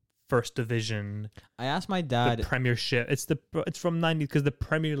First Division. I asked my dad. The Premiership. It's from 90 because the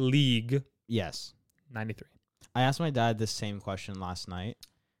Premier League. Yes. 93. I asked my dad the same question last night.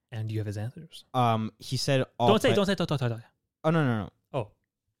 And you have his answers. He said Don't say. Oh no. Oh.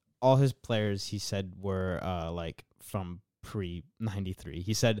 All his players he said were like from pre 93.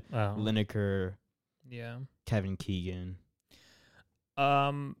 He said Lineker, yeah, Kevin Keegan,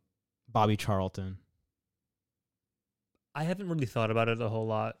 Bobby Charlton. I haven't really thought about it a whole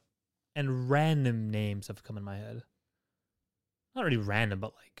lot, and random names have come in my head. Not really random,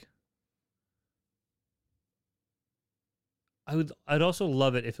 but like I'd also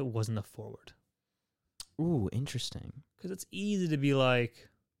love it if it wasn't a forward. Ooh, interesting. Because it's easy to be like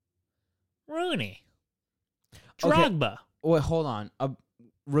Rooney, Drogba. Okay. Wait, hold on.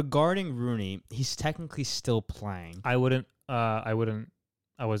 Regarding Rooney, he's technically still playing. I wasn't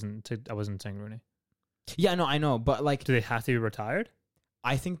saying Rooney. Yeah, no, I know, but like, do they have to be retired?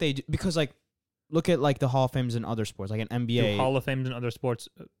 I think they do, because like, look at like the Hall of Fames in other sports, like an NBA. Do Hall of Fames in other sports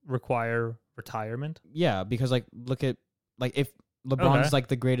require retirement? Yeah, because like, look at like if LeBron's like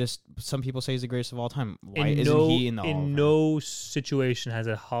the greatest. Some people say he's the greatest of all time. Why isn't he in the Hall of Fame? In no situation has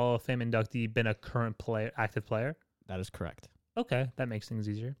a Hall of Fame inductee been a current player, active player. That is correct. Okay, that makes things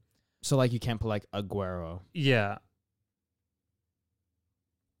easier. So like, you can't put like Aguero. Yeah.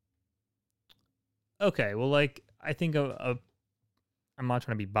 Okay, well, like I think I'm not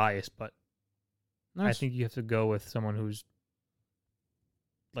trying to be biased, but I think you have to go with someone who's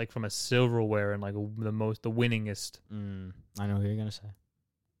like from a silverware and like the winningest. I know who you're gonna say.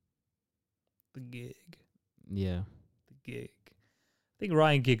 The gig. Yeah. The gig. I think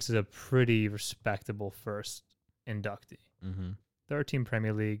Ryan Giggs is a pretty respectable first inductee. Mm-hmm. 13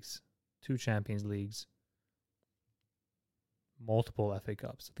 Premier Leagues, 2 Champions Leagues, multiple FA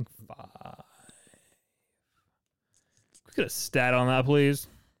Cups. I think 5. Could we get a stat on that, please?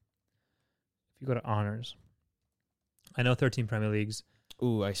 If you go to honors, I know 13 Premier Leagues.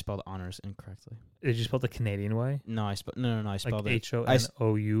 Ooh, I spelled honors incorrectly. Did you spell the Canadian way? No, I spelled no. I spelled Like it.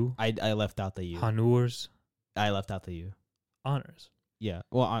 HONOU. I left out the U. Honors. I left out the U. Honors. Yeah.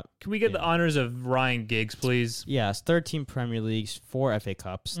 Well, Can we get the honors of Ryan Giggs, please? yeah, it's 13 Premier Leagues, 4 FA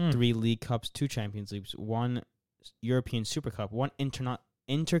Cups, Mm. 3 League Cups, 2 Champions Leagues, 1 European Super Cup, 1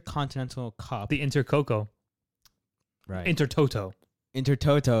 Intercontinental Cup. The Intercoco. Right. Intertoto.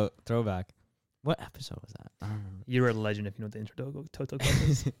 Intertoto throwback. What episode was that? I don't remember. You're a legend if you know what the Intertoto Cup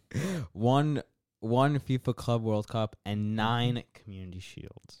is. one FIFA Club World Cup and 9 Community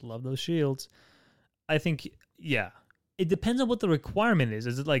Shields. Love those shields. I think, yeah. It depends on what the requirement is.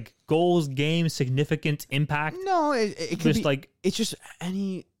 Is it like goals, games, significant impact? No, it could Just be like it's just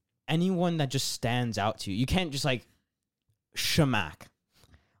anyone that just stands out to you. You can't just like Shamak.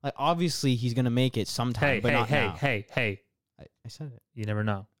 Like obviously he's gonna make it sometime, but not now. hey. I said it. You never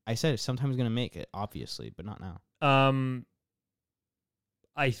know. I said it. Sometime he's gonna make it, obviously, but not now.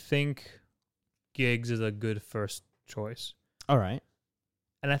 I think Giggs is a good first choice. All right.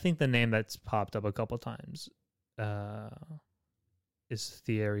 And I think the name that's popped up a couple times is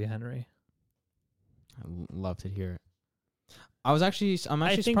Thierry Henry. I'd love to hear it. I'm actually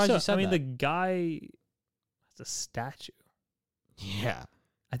surprised you said I mean, that. the guy has a statue. Yeah.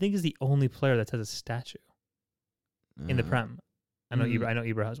 I think he's the only player that has a statue in the Prem. I know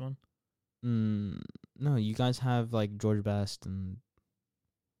Ibra has one. No, you guys have like George Best and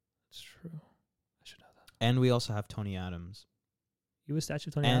That's true. I should know that. and we also have Tony Adams. You a statue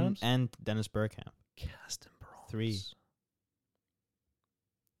of Tony Adams? And Dennis Bergkamp. Cast in bronze. 3.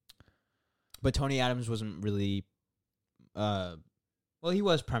 But Tony Adams wasn't really well, he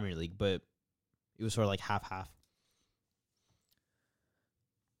was Premier League, but it was sort of like half.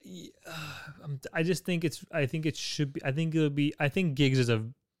 Yeah, I just think I think it should be. I think it'll be. I think Giggs is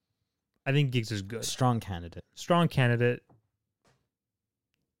good. Strong candidate. Strong candidate.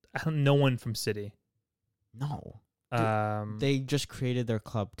 No one from City. No. They They just created their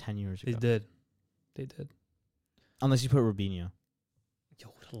club 10 years ago. did. They did. Unless you put Robinho. Yo,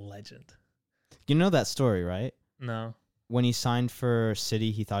 what a legend. You know that story, right? No. When he signed for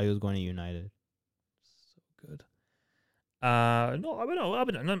City, he thought he was going to United. So good. No,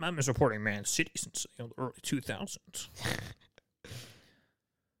 I'm supporting Man City since the early 2000s.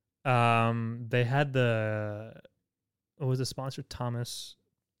 They had what was the sponsor? Thomas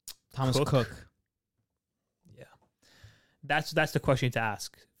Cook. Yeah, that's the question you need to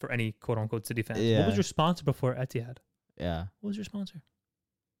ask for any quote unquote City fans. Yeah. What was your sponsor before Etihad? Yeah. What was your sponsor?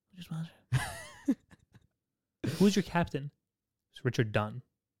 Who was your captain? It's Richard Dunn.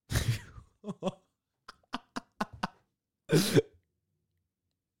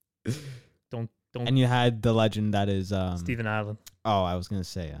 Don't. And you had the legend that is Stephen Ireland. Oh, I was gonna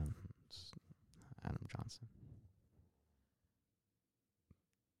say Adam Johnson.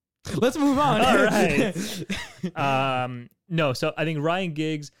 Let's move on. All right. No, so I think Ryan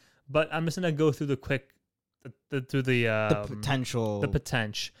Giggs, but I'm just gonna go through the potential.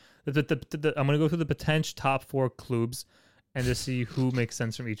 I'm gonna go through the potential top 4 clubs and just see who makes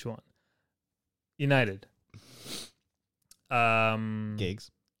sense from each one. United.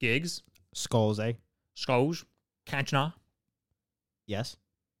 Giggs. Scholes, Cantona, Yes.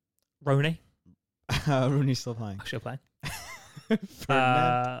 Rooney. Rooney's still playing. Actually playing.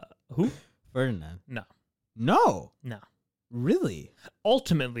 Ferdinand. Who? Ferdinand. No. No. Really?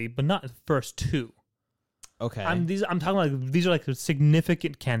 Ultimately, but not the first 2. Okay. I'm talking like these are like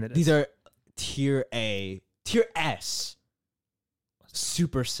significant candidates. These are tier A, tier S.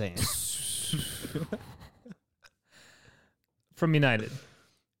 Super Saiyan. From United.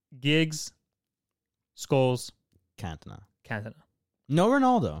 Giggs, Scholes, Cantona. No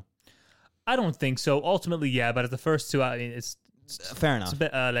Ronaldo. I don't think so. Ultimately, yeah, but at the first 2, I mean, it's Fair enough. It's a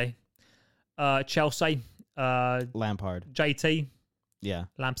bit early. Chelsea, Lampard. JT, Yeah.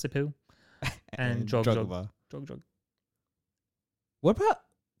 Lampsipu, and Drogba. What about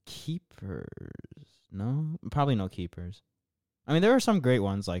keepers? No, probably no keepers. I mean, there are some great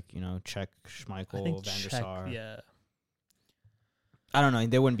ones like Czech, Schmeichel, Van der Sar. Yeah, I don't know.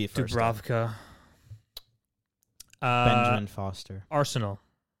 They wouldn't be first. Dubravka. Benjamin Foster. Arsenal.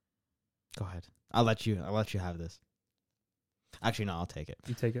 Go ahead. I'll let you have this. Actually, no. I'll take it.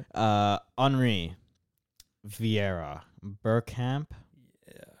 You take it. Henry, Vieira, Bergkamp.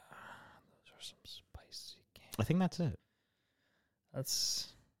 Yeah, those are some spicy games. I think that's it. That's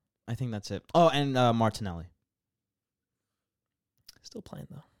I think that's it. Oh, and Martinelli. still playing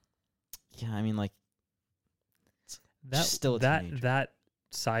though. Yeah, I mean, like, That still a that teenager. that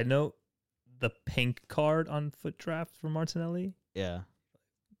side note, the pink card on Foot Draft for Martinelli yeah.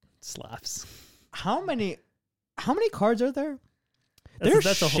 slaps. How many cards are there? That's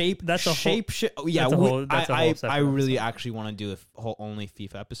There's a whole- shape. that's a whole- shape. Oh, yeah, that's a whole- that's a whole I separate really episode. actually want to do a whole only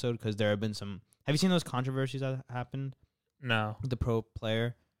FIFA episode because there have been some. Have you seen those controversies that happened? No. The pro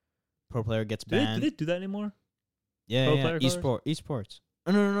player gets Do they banned. do that anymore? Yeah, pro yeah, player esports.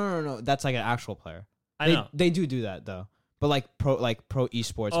 Oh, no. That's like an actual player. I know. They do that though, but like pro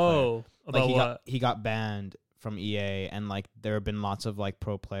esports. player. Oh, about Like what? he got banned from EA, and like there have been lots of like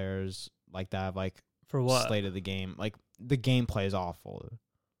pro players like that have like For what? slated the game. Like the gameplay is awful.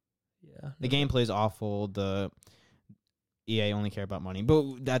 Yeah. The gameplay is awful. The EA only care about money,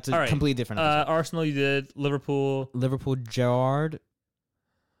 but that's a All right. completely different. episode. Arsenal, you did. Liverpool, Liverpool, Gerrard,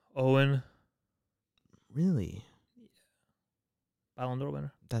 Owen, really? Ballon d'Or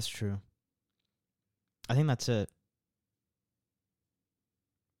winner. That's true. I think that's it.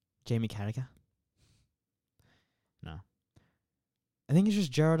 Jamie Carragher? No. I think it's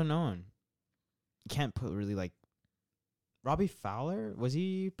just Gerrard and Owen. You can't put really like Robbie Fowler. Was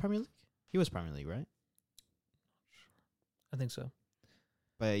he Premier League? He was Premier League, right? I think so.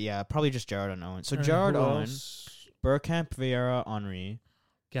 But yeah, probably just Gerrard and Owen. So And Gerrard, who Owen, else? Bergkamp, Vieira, Henry,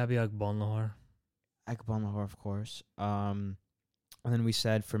 Gabby Agbonlahor. Agbonlahor, of course. And then we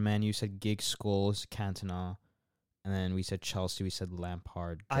said for Man, you said Giggs, Scholes, Cantona, and then we said Chelsea. We said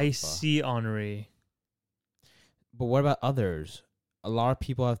Lampard. I Drogba. see Henry. But what about others? A lot of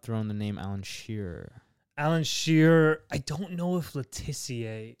people have thrown the name Alan Shearer. Alan Shearer. I don't know if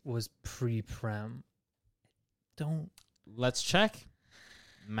Letitia was pre-prem. Don't. Let's check.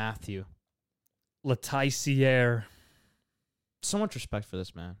 Matthew. Letitia. So much respect for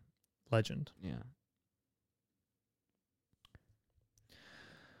this man. Legend. Yeah.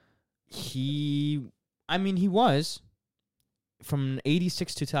 He was from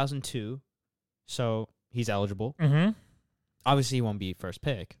 86 to 2002. So he's eligible. Mm-hmm. Obviously, he won't be first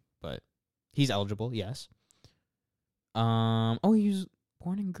pick, but he's eligible, yes. Oh, he was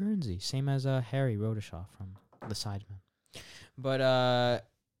born in Guernsey, same as Harry Rodishaw from The Sidemen. But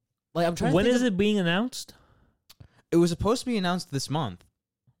like I'm trying. When to think is it being announced? It was supposed to be announced this month,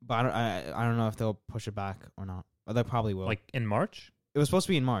 but I don't know if they'll push it back or not. Or they probably will. Like in March? It was supposed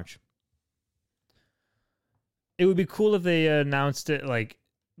to be in March. It would be cool if they announced it, like,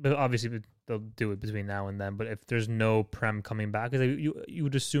 but obviously they'll do it between now and then. But if there's no Prem coming back, because you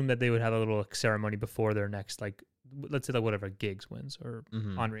would assume that they would have a little like, ceremony before their next, like, let's say like whatever Giggs wins or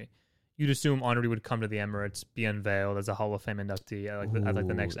Henry. You'd assume Henry would come to the Emirates, be unveiled as a Hall of Fame inductee at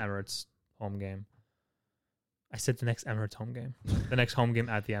the next Emirates home game. I said the next Emirates home game, the next home game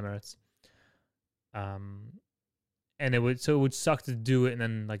at the Emirates. And it would suck to do it and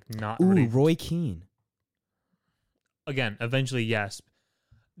then like not. Really, Roy Keane. again, eventually, yes.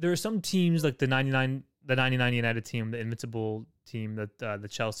 There are some teams like the 99 United team, the Invincible team, that the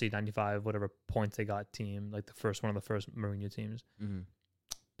Chelsea 95 whatever points they got team, like one of the first Mourinho teams. Mm-hmm.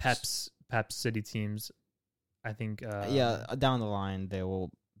 Pep's City teams, I think. Down the line they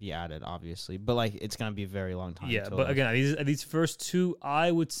will be added, obviously, but like it's gonna be a very long time. Yeah, till, but again, these first two, I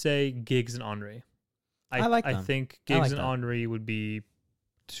would say Giggs and Henry. I like them. I think I Giggs like and that. Henry would be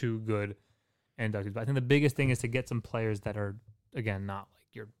too good inductees. But I think the biggest thing is to get some players that are, again, not like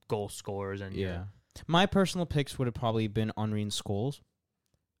your goal scorers and yeah. My personal picks would have probably been Henry and Scholes.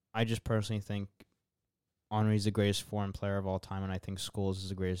 I just personally think Henry's the greatest foreign player of all time, and I think Scholes is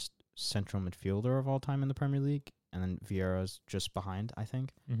the greatest central midfielder of all time in the Premier League, and then Vieira's just behind, I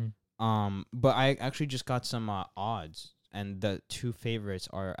think. Mm-hmm. But I actually just got some odds, and the two favorites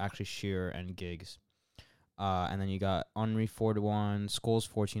are actually Shearer and Giggs. And then you got Henry 4-1, Scholes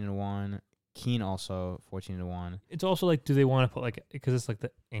 14-1, Keane also 14-1. It's also like, do they want to put like, because it's like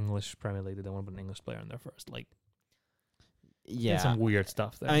the English Premier League, do they want to put an English player in there first? Like, Yeah, some weird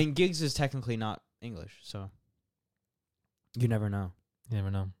stuff there. I mean, Giggs is technically not English, so you never know. You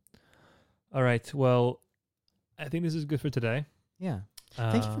never know. All right, well, I think this is good for today. Yeah.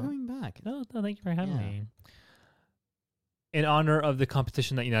 Thank you for coming back. No, thank you for having Yeah. me. In honor of the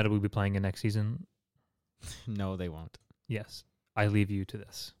competition that United will be playing in next season, No, they won't. yes, I leave you to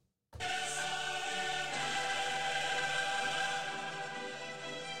this.